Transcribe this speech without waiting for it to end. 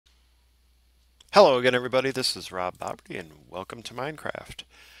Hello again, everybody. This is Rob Bobberty, and welcome to Minecraft.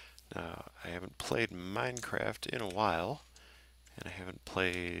 Now, I haven't played Minecraft in a while, and I haven't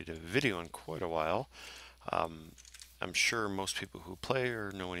played a video in quite a while. Um, I'm sure most people who play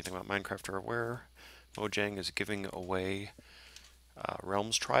or know anything about Minecraft are aware Mojang is giving away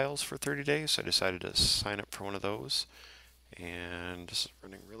Realms trials for 30 days, so I decided to sign up for one of those. And this is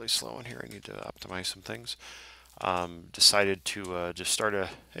running really slow in here. I need to optimize some things. Decided to just start a,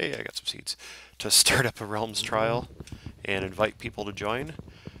 hey, I got some seeds, to start up a Realms trial and invite people to join.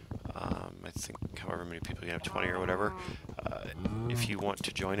 I think however many people you have, 20 or whatever. If you want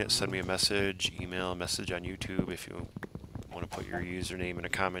to join it, send me a message, email, a message on YouTube. If you want to put your username in a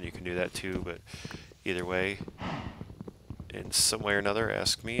comment, you can do that too. But either way, in some way or another,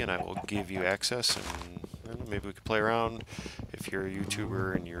 ask me and I will give you access, and maybe we could play around. If you're a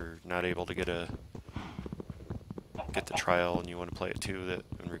YouTuber and you're not able to get the trial and you want to play it too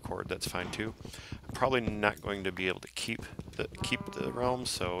and record, that's fine too. I'm probably not going to be able to keep the realm,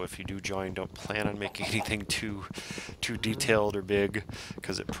 so if you do join, don't plan on making anything too detailed or big,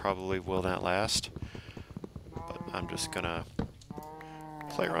 because it probably will not last. But I'm just gonna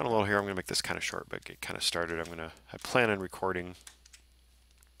play around a little here. I'm gonna make this kind of short, but get kind of started. I plan on recording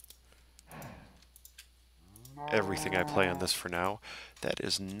everything I play on this for now. That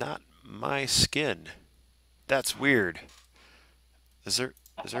is not my skin. That's weird. Is there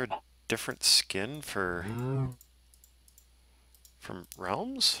a different skin from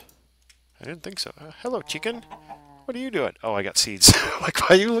Realms? I didn't think so. Hello, chicken. What are you doing? Oh, I got seeds. Like,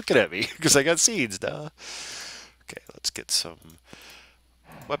 why are you looking at me? Because I got seeds, duh. Okay, let's get some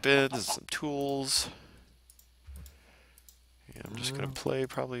weapons, some tools. Yeah, I'm just gonna play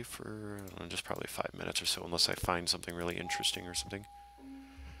probably for just probably 5 minutes or so, unless I find something really interesting or something.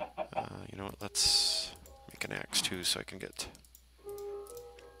 You know what? Let's make an axe too, so I can get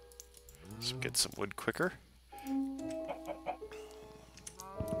some wood quicker.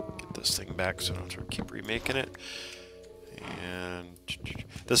 Get this thing back so I don't have to keep remaking it. And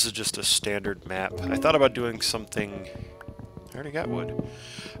this is just a standard map. I thought about doing something. I already got wood.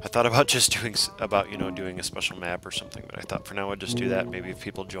 I thought about just doing doing a special map or something, but I thought for now I'd just do that. Maybe if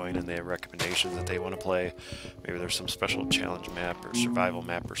people join and they have recommendations that they want to play, maybe there's some special challenge map or survival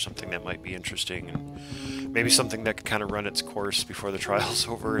map or something that might be interesting, and maybe something that could kind of run its course before the trial's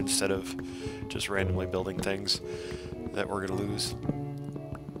over instead of just randomly building things that we're going to lose.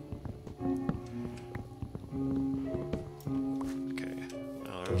 Okay,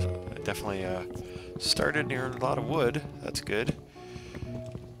 I definitely started near a lot of wood. That's good.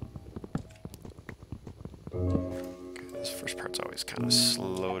 Okay, this first part's always kind of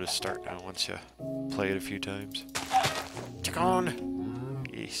slow to start now once you play it a few times. Chicken!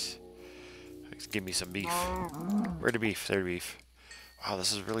 Yes. Give me some beef. Where the beef? There, beef. Wow,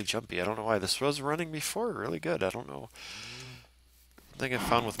 this is really jumpy. I don't know why. This was running before really good. I don't know. The thing I've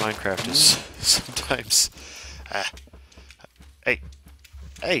found with Minecraft is sometimes... Hey!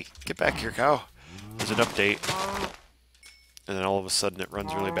 Hey! Get back here, cow! There's an update. And then all of a sudden it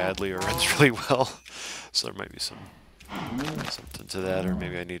runs really badly or runs really well. So there might be something to that, or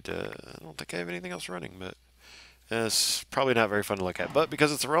maybe I need to... I don't think I have anything else running, but... it's probably not very fun to look at. But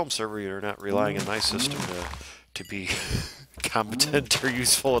because it's a Realm server, you're not relying on my system to be competent or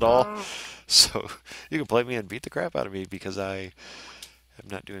useful at all. So you can play me and beat the crap out of me because I am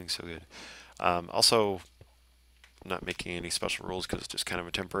not doing so good. Also, I'm not making any special rules because it's just kind of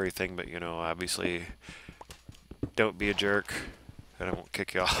a temporary thing, but, you know, obviously, don't be a jerk, and I won't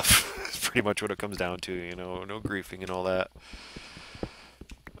kick you off. That's pretty much what it comes down to, you know, no griefing and all that.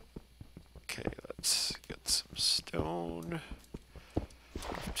 Okay, let's get some stone.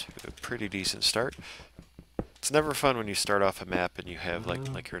 To a pretty decent start. It's never fun when you start off a map and you have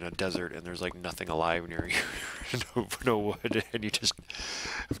like you're in a desert and there's like nothing alive near you, no wood, and you just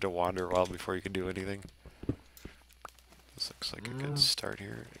have to wander a while before you can do anything. This looks like a good start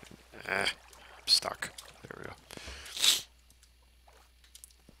here. I'm stuck. There we go.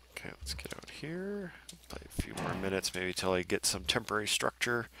 Okay, let's get out here. Play a few more minutes, maybe till I get some temporary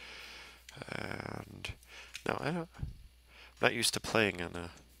structure. And no, I'm not used to playing on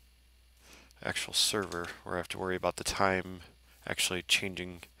a actual server where I have to worry about the time actually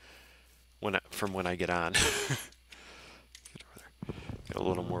changing from when I get on. Get over there. Get a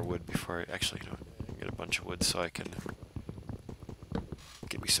little more wood before I actually, get a bunch of wood so I can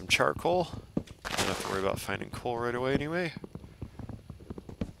get me some charcoal. I don't have to worry about finding coal right away anyway.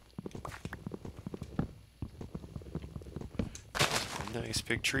 Nice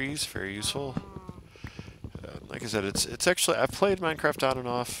big trees, very useful. Like I said, it's actually, I've played Minecraft on and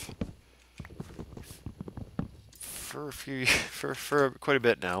off for for a few for quite a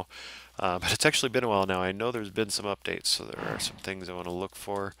bit now, but it's actually been a while now. I know there's been some updates, so there are some things I want to look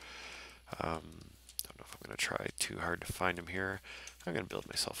for. Don't know if I'm going to try too hard to find them here. I'm going to build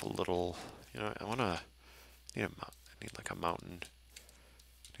myself a little. I want to need I need like a mountain.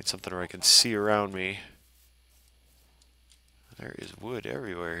 I need something where I can see around me. There is wood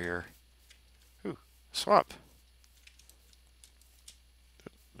everywhere here. Ooh, swamp.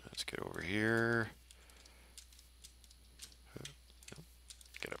 Let's get over here.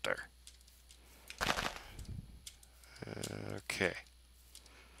 Get up there. Okay.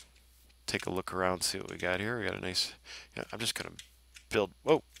 Take a look around, see what we got here. We got a nice. I'm just gonna build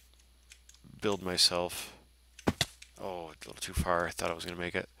myself. Oh, a little too far. I thought I was gonna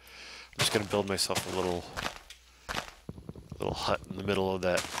make it. I'm just gonna build myself a little hut in the middle of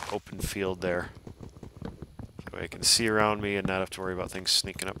that open field there, so I can see around me and not have to worry about things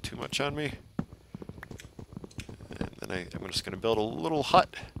sneaking up too much on me. And then I'm just gonna build a little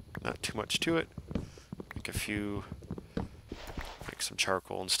hut, not too much to it. Make some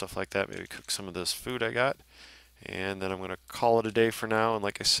charcoal and stuff like that. Maybe cook some of this food I got. And then I'm going to call it a day for now. And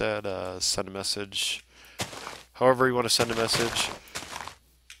like I said, send a message. However you want to send a message.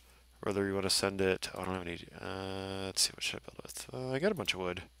 Whether you want to send it. Oh, I don't have any. Let's see, what should I build with? I got a bunch of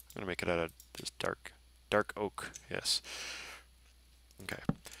wood. I'm going to make it out of this dark oak. Yes. Okay.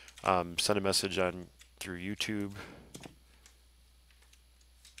 Send a message through YouTube.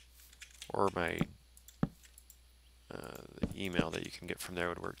 Or my the email that you can get from there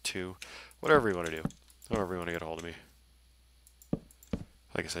would work too. Whatever you want to do. However you want to get a hold of me.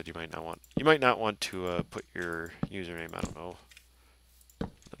 Like I said, you might not want to put your username. I don't know.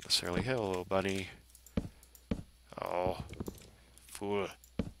 Not necessarily. Hello, bunny. Oh, fool.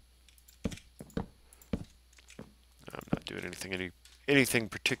 I'm not doing anything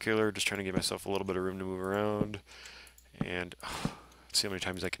particular. Just trying to give myself a little bit of room to move around. And let's see how many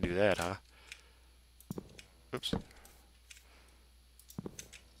times I can do that, huh? Oops.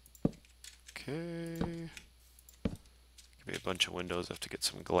 Okay. Could be a bunch of windows. I have to get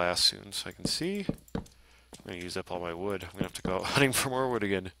some glass soon so I can see. I'm going to use up all my wood. I'm going to have to go out hunting for more wood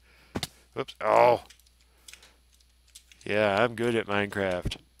again. Oops. Oh! Yeah, I'm good at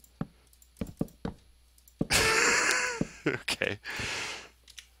Minecraft. Okay.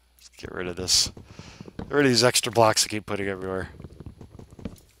 Let's get rid of this. Get rid of these extra blocks I keep putting everywhere.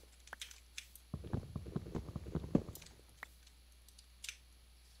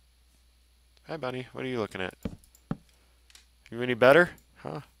 Hi, bunny. What are you looking at? You any better?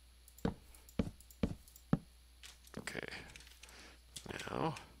 Huh? Okay.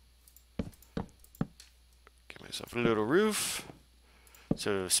 Now, get myself a little roof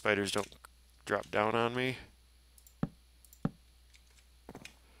so spiders don't drop down on me.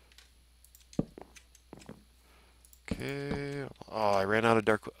 Okay. Oh, I ran out of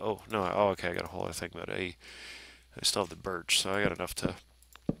dark. Oh, no. Oh, okay. I got a whole other thing, but I still have the birch, so I got enough to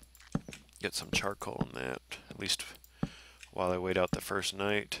get some charcoal in that, at least while I wait out the first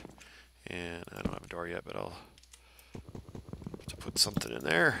night. And I don't have a door yet, but I'll have to put something in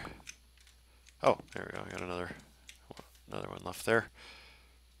there. Oh, there we go. I got another one left there.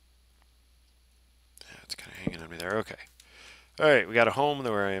 Yeah, it's kind of hanging on me there. Okay. All right, we got a home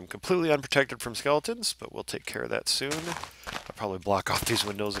where I am completely unprotected from skeletons, but we'll take care of that soon. I'll probably block off these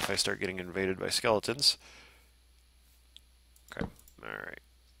windows if I start getting invaded by skeletons. Okay. All right.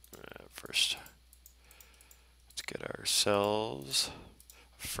 First, let's get ourselves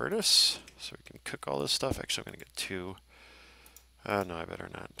a furnace so we can cook all this stuff. Actually, I'm going to get two. No, I better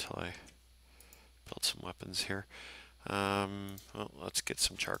not until I build some weapons here. Well, let's get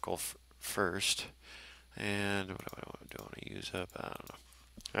some charcoal first. And what do I want to use up? I don't know.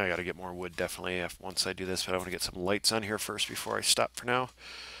 I got to get more wood definitely once I do this, but I want to get some lights on here first before I stop for now.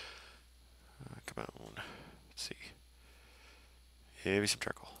 Come on. Let's see. Maybe some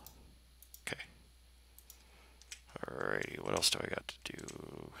charcoal. Okay. Alrighty, what else do I got to do?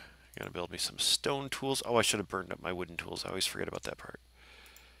 I gotta build me some stone tools. Oh, I should have burned up my wooden tools. I always forget about that part.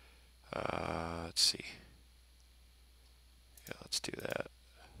 Let's see. Yeah, let's do that.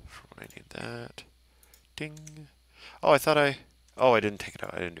 For when I need that. Ding. Oh, I didn't take it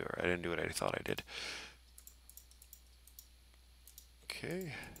out. I didn't do it. I didn't do what I thought I did.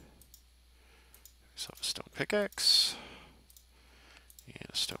 Okay. Myself a stone pickaxe. And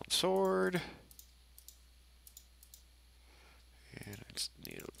a stone sword. And I just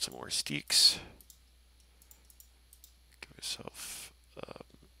need some more sticks. Give myself,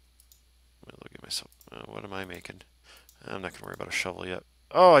 what am I making? I'm not going to worry about a shovel yet.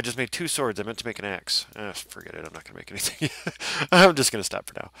 Oh, I just made two swords. I meant to make an axe. Forget it. I'm not going to make anything. I'm just going to stop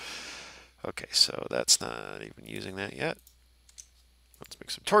for now. Okay, so that's not even using that yet. Let's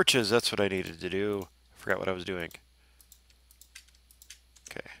make some torches. That's what I needed to do. I forgot what I was doing.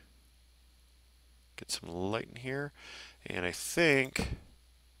 Okay. Get some light in here. And I think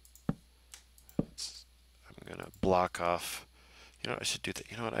I'm going to block off. You know what, I should do that.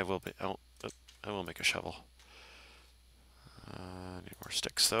 You know what, I will be. I will make a shovel. Need more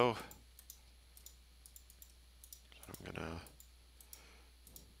sticks though. So I'm going to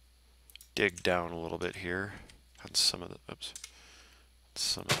dig down a little bit here on some of the, oops,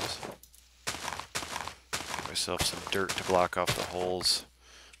 some of this. Give myself some dirt to block off the holes.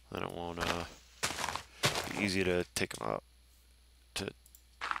 Then it won't be easy to take them out, to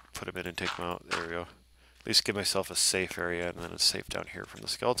put them in and take them out. There we go. At least give myself a safe area, and then it's safe down here from the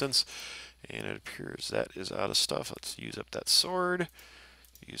skeletons. And it appears that is out of stuff. Let's use up that sword,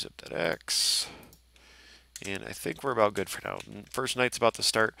 use up that axe. And I think we're about good for now. First night's about to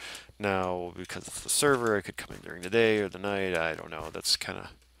start. Now, because it's the server, I could come in during the day or the night. I don't know. That's kind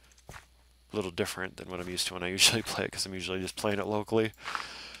of a little different than what I'm used to when I usually play it, because I'm usually just playing it locally.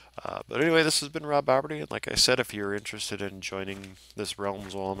 But anyway, this has been Rob Boberty, and like I said, if you're interested in joining this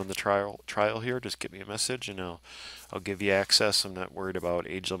Realms while I'm in the trial here, just give me a message and I'll give you access. I'm not worried about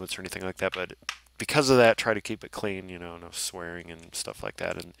age limits or anything like that, but because of that, try to keep it clean, you know, no swearing and stuff like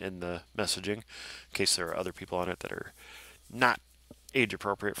that in the messaging, in case there are other people on it that are not age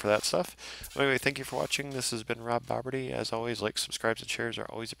appropriate for that stuff. Anyway, thank you for watching. This has been Rob Boberty. As always, likes, subscribes, and shares are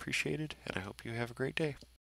always appreciated, and I hope you have a great day.